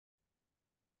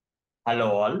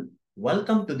Hello all,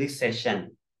 welcome to this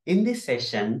session. In this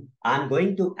session, I'm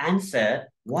going to answer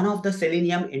one of the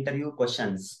Selenium interview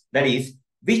questions. That is,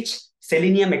 which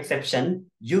Selenium exception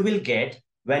you will get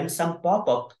when some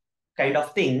pop-up kind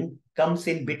of thing comes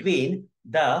in between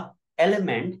the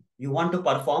element you want to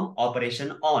perform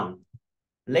operation on.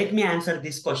 Let me answer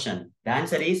this question. The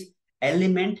answer is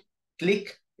element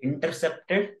click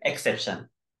intercepted exception.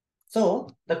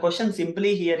 So the question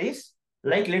simply here is,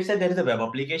 like, let's say there is a web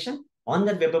application. On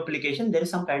that web application, there is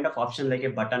some kind of option like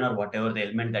a button or whatever the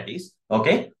element that is,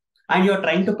 okay? And you're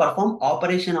trying to perform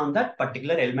operation on that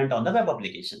particular element on the web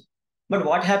application. But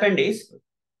what happened is,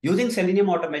 using Selenium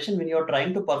automation, when you're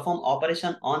trying to perform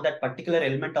operation on that particular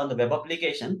element on the web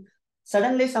application,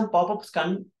 suddenly some pop-ups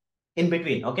come in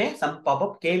between, okay? Some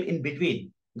pop-up came in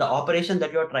between the operation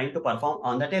that you're trying to perform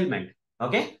on that element,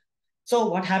 okay? So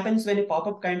what happens when a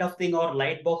pop-up kind of thing or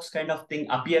light box kind of thing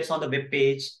appears on the web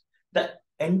page? The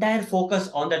entire focus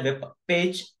on the web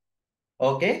page,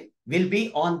 okay, will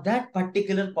be on that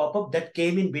particular pop-up that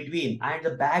came in between, and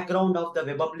the background of the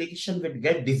web application will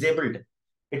get disabled.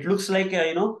 It looks like,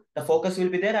 the focus will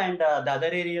be there and the other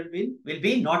area will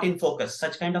be not in focus.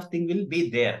 Such kind of thing will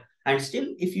be there. And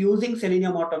still, if using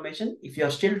Selenium automation, if you're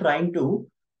still trying to,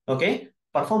 okay,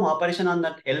 perform operation on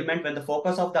that element when the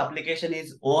focus of the application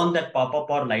is on that pop-up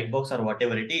or light box or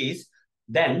whatever it is,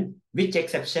 then which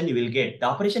exception you will get? The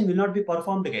operation will not be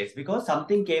performed, guys, because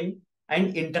something came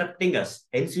and interrupting us.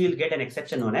 Hence, we will get an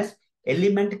exception known as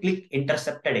element click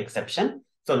intercepted exception.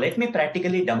 So let me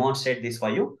practically demonstrate this for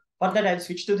you. For that, I'll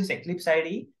switch to this Eclipse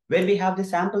IDE where we have the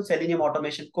sample Selenium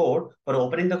automation code for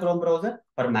opening the Chrome browser,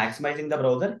 for maximizing the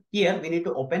browser. Here, we need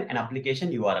to open an application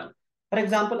URL. For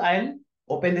example, I'll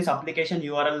open this application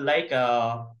URL like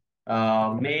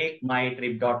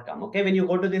makemytrip.com. Okay, when you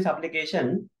go to this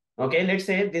application, okay, let's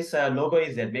say this logo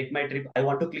is there, make my trip. I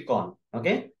want to click on,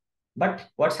 okay. But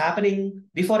what's happening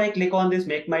before I click on this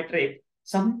make my trip,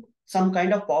 some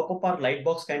kind of pop-up or light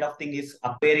box kind of thing is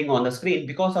appearing on the screen,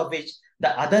 because of which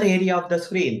the other area of the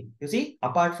screen, you see,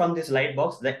 apart from this light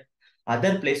box, the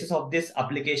other places of this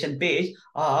application page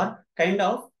are kind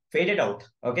of faded out.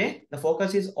 Okay, the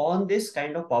focus is on this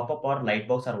kind of pop-up or light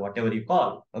box or whatever you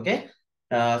call. Okay,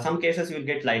 some cases you will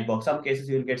get light box, some cases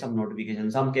you will get some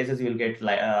notifications, some cases you will get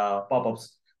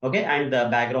pop-ups. Okay, and the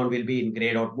background will be in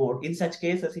grayed out mode. In such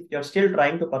cases, if you're still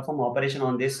trying to perform operation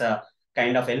on this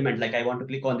kind of element, like I want to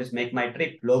click on this make my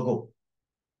trip logo,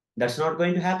 that's not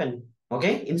going to happen.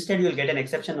 Okay, instead you will get an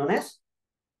exception known as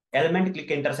element click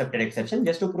intercepted exception.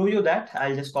 Just to prove you that,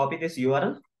 I'll just copy this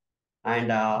URL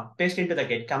and paste into the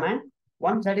get command.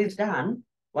 Once that is done,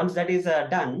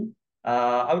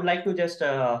 I would like to just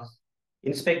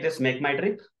inspect this make my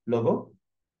trip logo,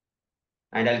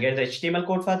 and I'll get the HTML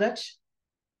code for that.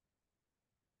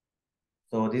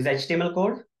 So this is HTML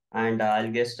code, and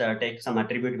I'll just take some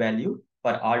attribute value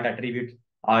for alt attribute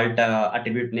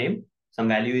name. Some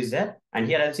value is there, and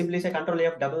here I'll simply say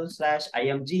Ctrl+F/img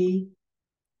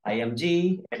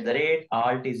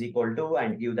alt is equal to,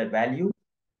 and give that value,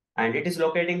 and it is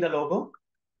locating the logo.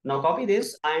 Now copy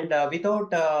this, and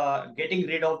without getting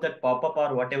rid of that pop-up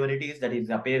or whatever it is that is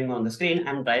appearing on the screen,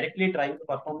 I'm directly trying to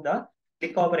perform the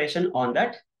click operation on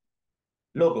that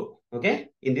logo. Okay,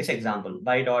 in this example,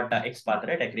 by .xpath,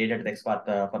 right? I created the XPath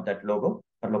for that logo,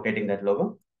 for locating that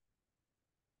logo.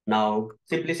 Now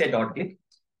simply say .click.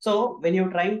 So when you're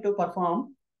trying to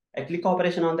perform a click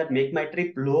operation on that make my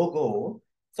trip logo,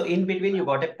 so in between you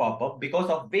got a pop-up, because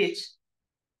of which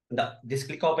this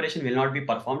click operation will not be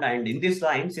performed. And in this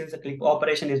line, since the click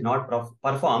operation is not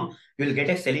performed, you will get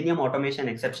a Selenium automation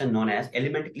exception known as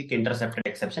element click intercepted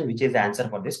exception, which is the answer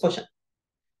for this question.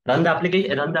 Run the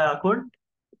application, run the code,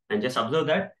 and just observe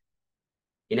that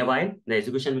in a while the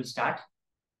execution will start.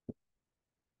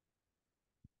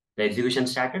 The execution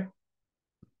started.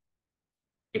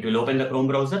 It will open the Chrome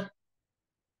browser.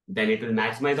 Then it will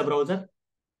maximize the browser.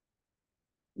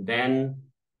 Then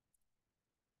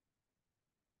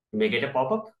you may get a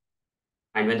pop-up.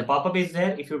 And when the pop-up is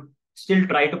there, if you still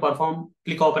try to perform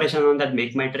click operation on that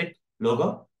make my trip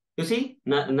logo, you see,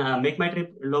 make my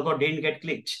trip logo didn't get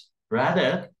clicked.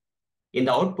 Rather, in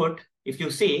the output, if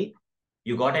you see,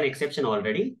 you got an exception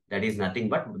already. That is nothing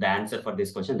but the answer for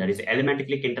this question. That is element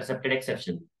click intercepted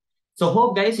exception. So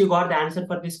hope guys you got the answer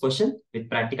for this question with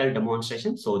practical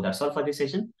demonstration. So that's all for this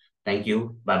session. Thank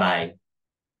you. Bye-bye.